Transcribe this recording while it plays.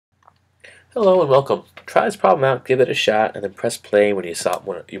Hello and welcome. Try this problem out, give it a shot, and then press play when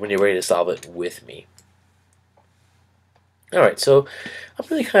you're ready to solve it with me. All right, so I'm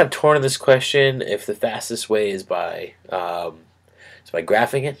really kind of torn on this question. If the fastest way is by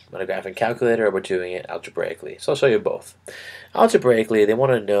graphing it on a graphing calculator, or we're doing it algebraically. So I'll show you both. Algebraically, they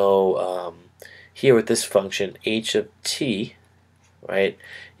want to know here with this function h of t, right,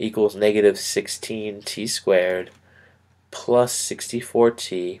 equals negative 16t squared plus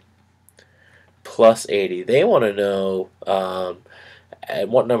 64t plus 80. They want to know at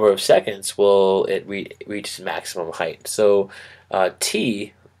what number of seconds will it reach its maximum height. So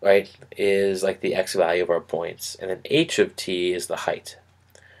t, right, is like the x value of our points, and then h of t is the height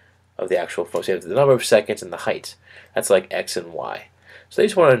of the actual point. So you have the number of seconds and the height. That's like x and y. So they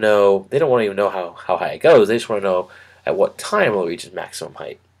just want to know, they don't want to even know how high it goes, they just want to know at what time it will reach its maximum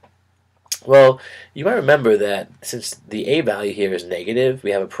height. Well, you might remember that since the a value here is negative, we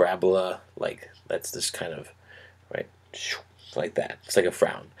have a parabola like that's just kind of right like that. It's like a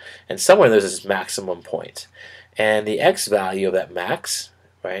frown. And somewhere there's this maximum point. And the x value of that max,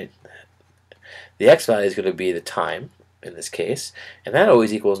 right? The x value is going to be the time in this case, and that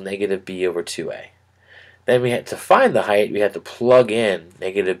always equals negative b over 2a. Then we had to find the height, we had to plug in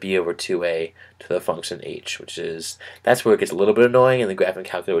negative b over 2a to the function h, which is, that's where it gets a little bit annoying, and the graphing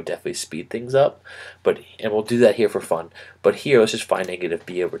calculator would definitely speed things up. And we'll do that here for fun. But here, let's just find negative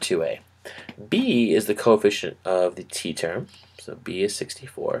b over 2a. b is the coefficient of the t term, so b is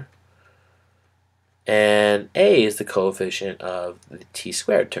 64. And a is the coefficient of the t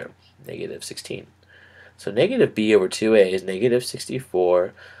squared term, negative 16. So negative b over 2a is negative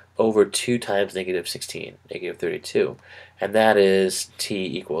 64 over 2 times negative 16, negative 32. And that is t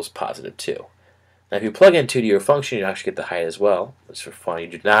equals positive 2. Now if you plug in 2 to your function, you actually get the height as well. Just for fun, you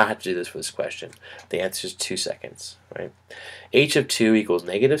do not have to do this for this question. The answer is 2 seconds, right? h of 2 equals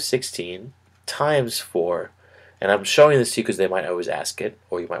negative 16 times 4. And I'm showing this to you because they might always ask it,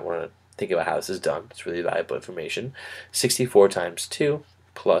 or you might want to think about how this is done. It's really valuable information. 64 times 2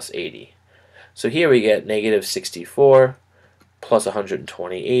 plus 80. So here we get negative 64 plus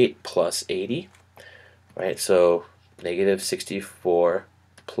 128 plus 80, right? So negative 64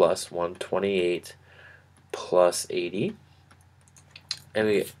 plus 128 plus 80, and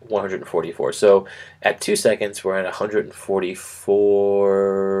we get 144. So at 2 seconds, we're at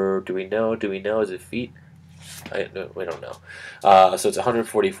 144. Do we know? Is it feet? No, we don't know. So it's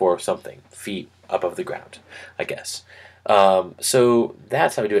 144 something feet above the ground, I guess. So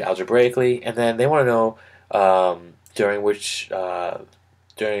that's how we do it algebraically, and then they want to know during which time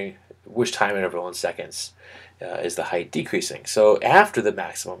interval in seconds is the height decreasing. So after the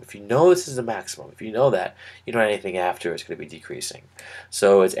maximum, if you know this is the maximum, if you know that, you know anything after is going to be decreasing.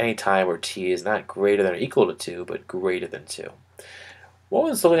 So it's any time where t is not greater than or equal to 2, but greater than 2. What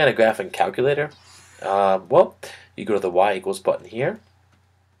was looking at a graphing calculator? Well, you go to the y equals button here.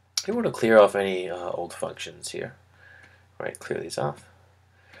 You want to clear off any old functions here. Right, clear these off.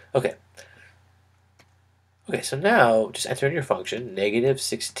 Okay, so now just enter in your function, negative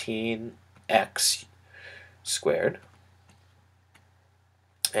 16x squared.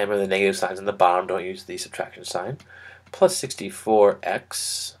 And remember the negative signs on the bottom, don't use the subtraction sign. Plus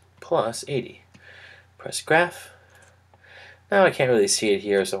 64x plus 80. Press graph. Now I can't really see it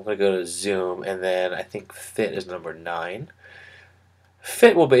here, so I'm going to go to zoom, and then I think fit is number 9.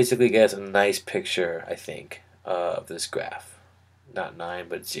 Fit will basically get us a nice picture, I think, of this graph. Not 9,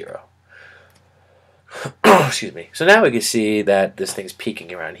 but 0. Excuse me. So now we can see that this thing's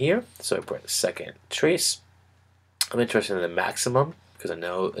peaking around here. So I put a second trace. I'm interested in the maximum because I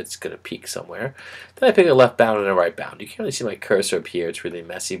know it's going to peak somewhere. Then I pick a left bound and a right bound. You can't really see my cursor up here. It's really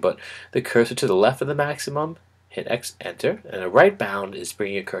messy, but the cursor to the left of the maximum, hit X, enter. And a right bound is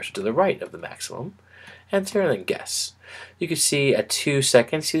bringing a cursor to the right of the maximum. Enter and then guess. You can see at 2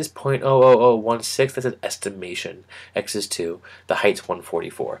 seconds, see this 0.00016, that's an estimation. X is 2, the height's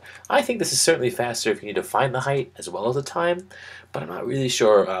 144. I think this is certainly faster if you need to find the height as well as the time, but I'm not really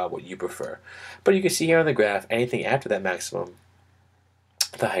sure what you prefer. But you can see here on the graph, anything after that maximum,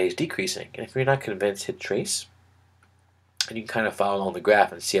 the height is decreasing. And if you're not convinced, hit trace. And you can kind of follow along the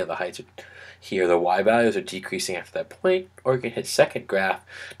graph and see how the heights are here. The y values are decreasing after that point, or you can hit second graph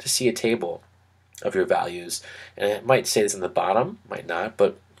to see a table of your values, and it might say this in the bottom, might not,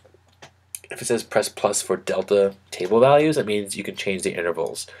 but if it says press plus for delta table values, that means you can change the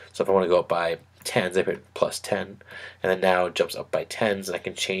intervals. So if I want to go up by 10s, I put plus 10, and then now it jumps up by 10s, and I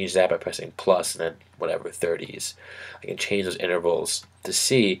can change that by pressing plus and then whatever 30s. I can change those intervals to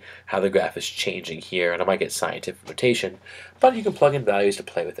see how the graph is changing here, and I might get scientific notation, but you can plug in values to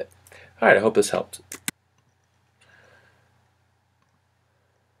play with it. Alright, I hope this helped.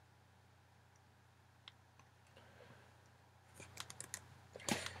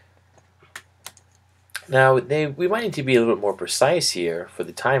 Now, we might need to be a little bit more precise here for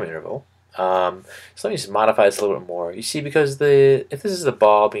the time interval. So let me just modify this a little bit more. You see, because if this is a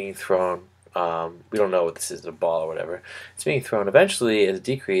ball being thrown, we don't know what this is, a ball or whatever. It's being thrown. Eventually, as a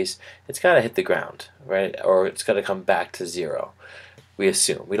decrease, it's got to hit the ground, right? Or it's got to come back to zero. We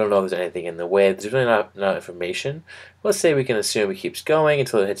assume. We don't know if there's anything in the way. There's really not enough information. Let's say we can assume it keeps going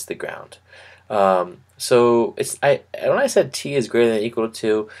until it hits the ground. So when I said t is greater than or equal to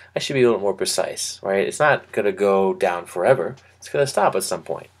 2, I should be a little more precise, right? It's not going to go down forever. It's going to stop at some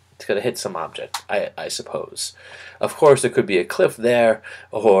point. It's going to hit some object, I suppose. Of course, there could be a cliff there,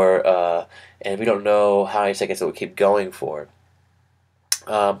 and we don't know how many seconds it will keep going for.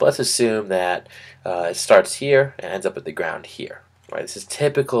 But let's assume that it starts here and ends up at the ground here. Right? This is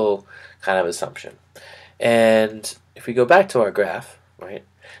typical kind of assumption. And if we go back to our graph, right,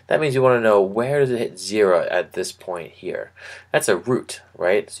 that means you want to know where does it hit 0 at this point here. That's a root,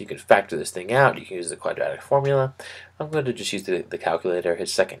 right? So you can factor this thing out. You can use the quadratic formula. I'm going to just use the calculator,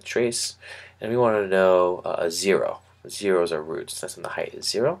 his second trace, and we want to know a 0. Zeros are roots. That's when the height is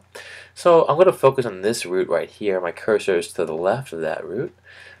 0. So I'm going to focus on this root right here. My cursor is to the left of that root.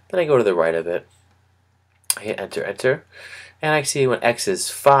 Then I go to the right of it. I hit enter, enter. And I see when x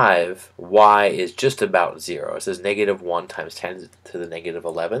is 5, y is just about 0. It says negative 1 times 10 to the negative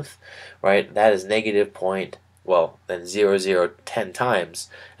 11th, right? That is negative point, well, then 0, 0, 10 times,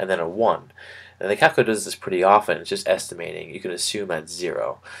 and then a 1. And the calculator does this pretty often. It's just estimating. You can assume that's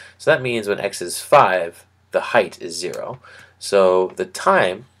 0. So that means when x is 5, the height is 0. So the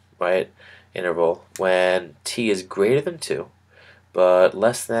time, right, interval, when t is greater than 2, but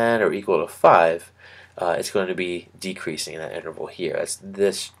less than or equal to 5, it's going to be decreasing in that interval here. That's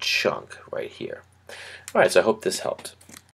this chunk right here. Alright, so I hope this helped.